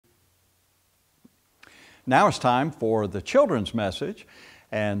Now it's time for the children's message.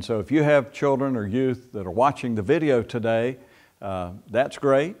 And so if you have children or youth that are watching the video today, that's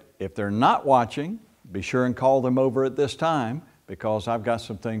great. If they're not watching, be sure and call them over at this time because I've got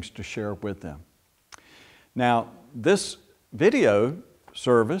some things to share with them. Now, this video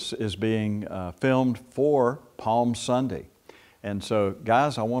service is being filmed for Palm Sunday. And so,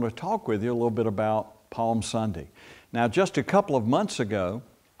 guys, I want to talk with you a little bit about Palm Sunday. Now, just a couple of months ago,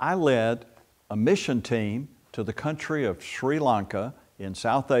 I led a mission team to the country of Sri Lanka in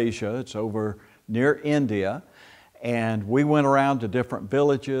South Asia. It's over near India. And we went around to different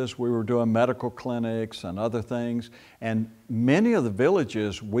villages. We were doing medical clinics and other things. And many of the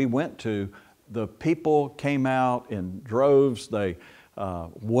villages we went to, the people came out in droves. They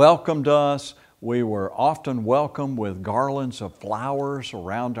welcomed us. We were often welcomed with garlands of flowers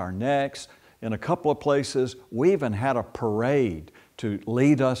around our necks. In a couple of places, we even had a parade to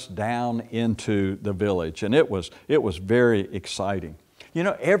lead us down into the village. And it was very exciting. You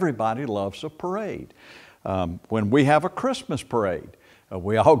know, everybody loves a parade. When we have a Christmas parade,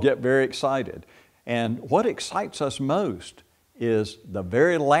 we all get very excited. And what excites us most is the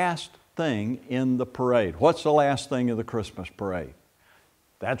very last thing in the parade. What's the last thing in the Christmas parade?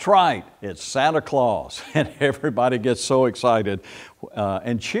 That's right, it's Santa Claus. And everybody gets so excited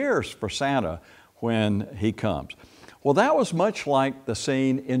and cheers for Santa when he comes. Well, that was much like the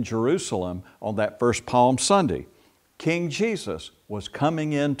scene in Jerusalem on that first Palm Sunday. King Jesus was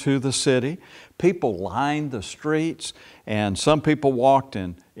coming into the city. People lined the streets, and some people walked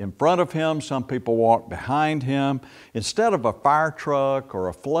in front of him, some people walked behind him. Instead of a fire truck or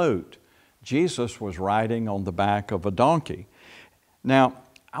a float, Jesus was riding on the back of a donkey. Now,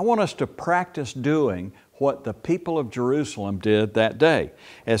 I want us to practice doing what the people of Jerusalem did that day.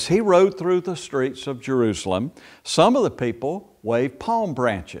 As he rode through the streets of Jerusalem, some of the people waved palm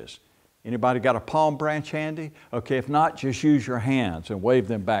branches. Anybody got a palm branch handy? Okay, if not, just use your hands and wave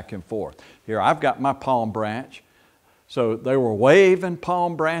them back and forth. Here, I've got my palm branch. So they were waving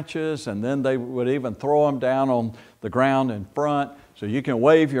palm branches, and then they would even throw them down on the ground in front. So you can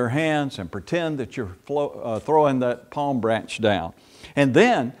wave your hands and pretend that you're throwing that palm branch down. And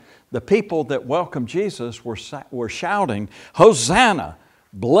then the people that welcomed Jesus were shouting, "Hosanna!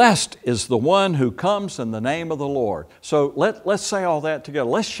 Blessed is the one who comes in the name of the Lord." So let's say all that together.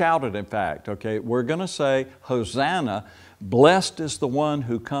 Let's shout it, in fact, okay? We're going to say, "Hosanna! Blessed is the one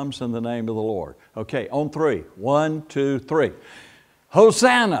who comes in the name of the Lord." Okay, on three. 1, 2, 3.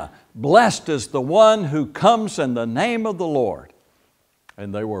 Hosanna! Blessed is the one who comes in the name of the Lord.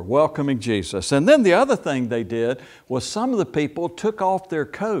 And they were welcoming Jesus. And then the other thing they did was some of the people took off their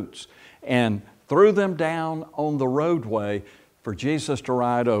coats and threw them down on the roadway for Jesus to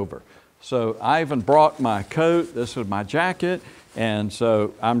ride over. So I even brought my coat. This is my jacket. And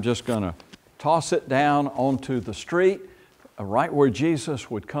so I'm just going to toss it down onto the street, right where Jesus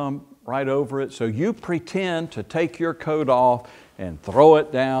would come right over it. So you pretend to take your coat off and throw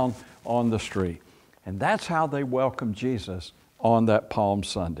it down on the street. And that's how they welcomed Jesus on that Palm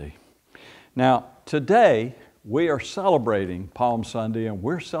Sunday. Now, today we are celebrating Palm Sunday, and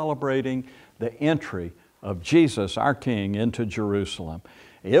we're celebrating the entry of Jesus, our King, into Jerusalem.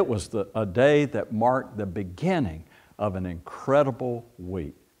 It was a day that marked the beginning of an incredible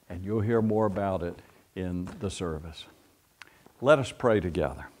week, and you'll hear more about it in the service. Let us pray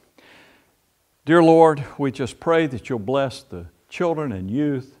together. Dear Lord, we just pray that you'll bless the children and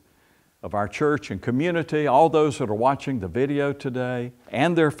youth of our church and community, all those that are watching the video today,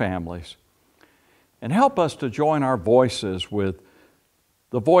 and their families. And help us to join our voices with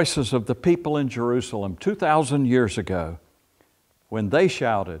the voices of the people in Jerusalem 2,000 years ago when they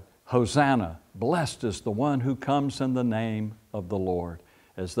shouted, "Hosanna, blessed is the one who comes in the name of the Lord,"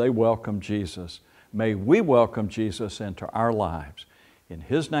 as they welcomed Jesus. May we welcome Jesus into our lives. In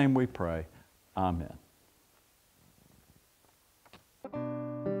His name we pray, amen.